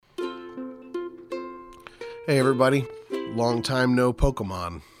Hey everybody, long time no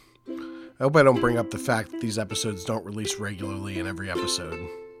Pokemon. I hope I don't bring up the fact that these episodes don't release regularly in every episode.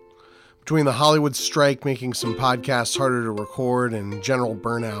 Between the Hollywood strike making some podcasts harder to record and general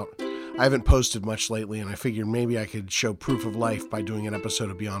burnout, I haven't posted much lately, and I figured maybe I could show proof of life by doing an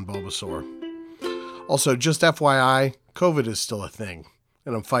episode of Beyond Bulbasaur. Also, just FYI, COVID is still a thing,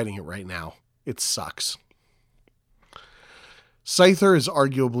 and I'm fighting it right now. It sucks. Scyther is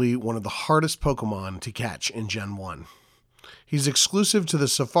arguably one of the hardest Pokemon to catch in Gen 1. He's exclusive to the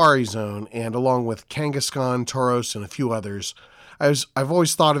Safari Zone, and along with Kangaskhan, Tauros, and a few others, I've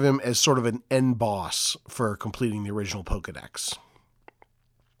always thought of him as sort of an end boss for completing the original Pokedex.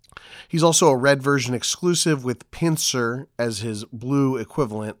 He's also a red version exclusive with Pinsir as his blue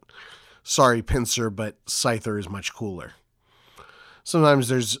equivalent. Sorry, Pinsir, but Scyther is much cooler. Sometimes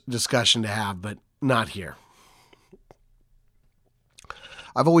there's discussion to have, but not here.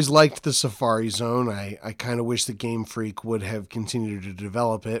 I've always liked the Safari Zone. I kind of wish that Game Freak would have continued to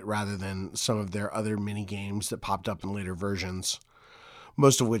develop it rather than some of their other mini games that popped up in later versions,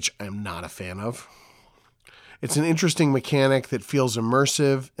 most of which I'm not a fan of. It's an interesting mechanic that feels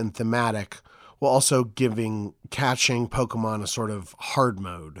immersive and thematic while also giving catching Pokemon a sort of hard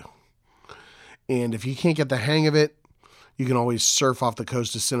mode. And if you can't get the hang of it, you can always surf off the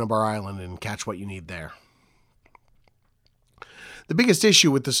coast of Cinnabar Island and catch what you need there. The biggest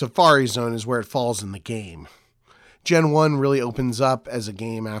issue with the Safari Zone is where it falls in the game. Gen 1 really opens up as a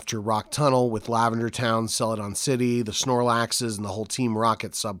game after Rock Tunnel with Lavender Town, Celadon City, the Snorlaxes, and the whole Team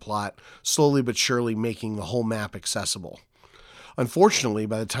Rocket subplot, slowly but surely making the whole map accessible. Unfortunately,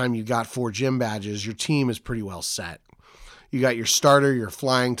 by the time you got 4 gym badges, your team is pretty well set. You got your starter, your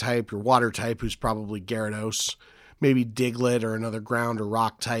flying type, your water type, who's probably Gyarados, maybe Diglett or another ground or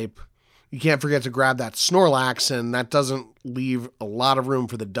rock type. You can't forget to grab that Snorlax, and that doesn't leave a lot of room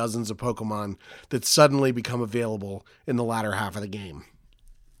for the dozens of Pokemon that suddenly become available in the latter half of the game.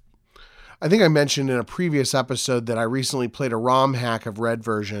 I think I mentioned in a previous episode that I recently played a ROM hack of Red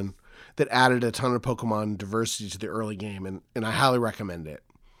version that added a ton of Pokemon diversity to the early game, and I highly recommend it.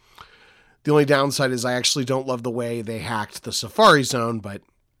 The only downside is I actually don't love the way they hacked the Safari Zone, but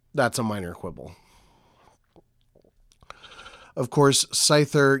that's a minor quibble. Of course,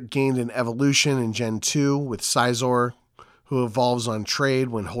 Scyther gained an evolution in Gen 2 with Scyther, who evolves on trade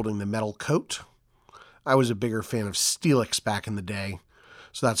when holding the metal coat. I was a bigger fan of Steelix back in the day,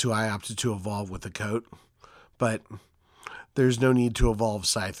 so that's who I opted to evolve with the coat. But there's no need to evolve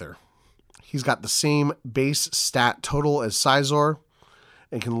Scyther. He's got the same base stat total as Scyther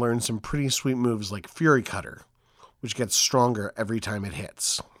and can learn some pretty sweet moves like Fury Cutter, which gets stronger every time it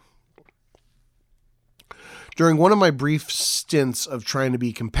hits. During one of my brief stints of trying to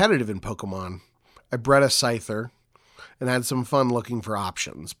be competitive in Pokemon, I bred a Scyther and had some fun looking for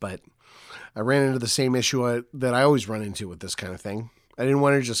options, but I ran into the same issue that I always run into with this kind of thing. I didn't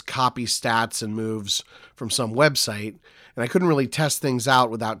want to just copy stats and moves from some website, and I couldn't really test things out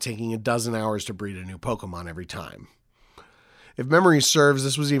without taking a dozen hours to breed a new Pokemon every time. If memory serves,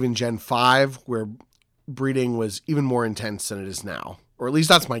 this was even Gen 5, where breeding was even more intense than it is now, or at least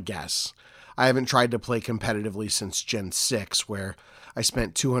that's my guess. I haven't tried to play competitively since Gen 6, where I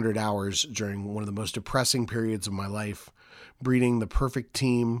spent 200 hours during one of the most depressing periods of my life, breeding the perfect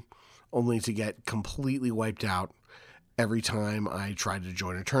team, only to get completely wiped out every time I tried to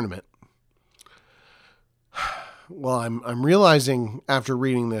join a tournament. Well, I'm realizing after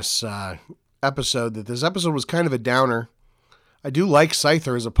reading this episode that this episode was kind of a downer. I do like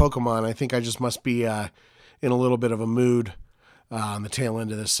Scyther as a Pokemon. I think I just must be in a little bit of a mood on the tail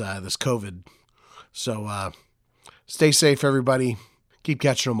end of this COVID. So stay safe, everybody. Keep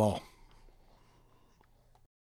catching them all.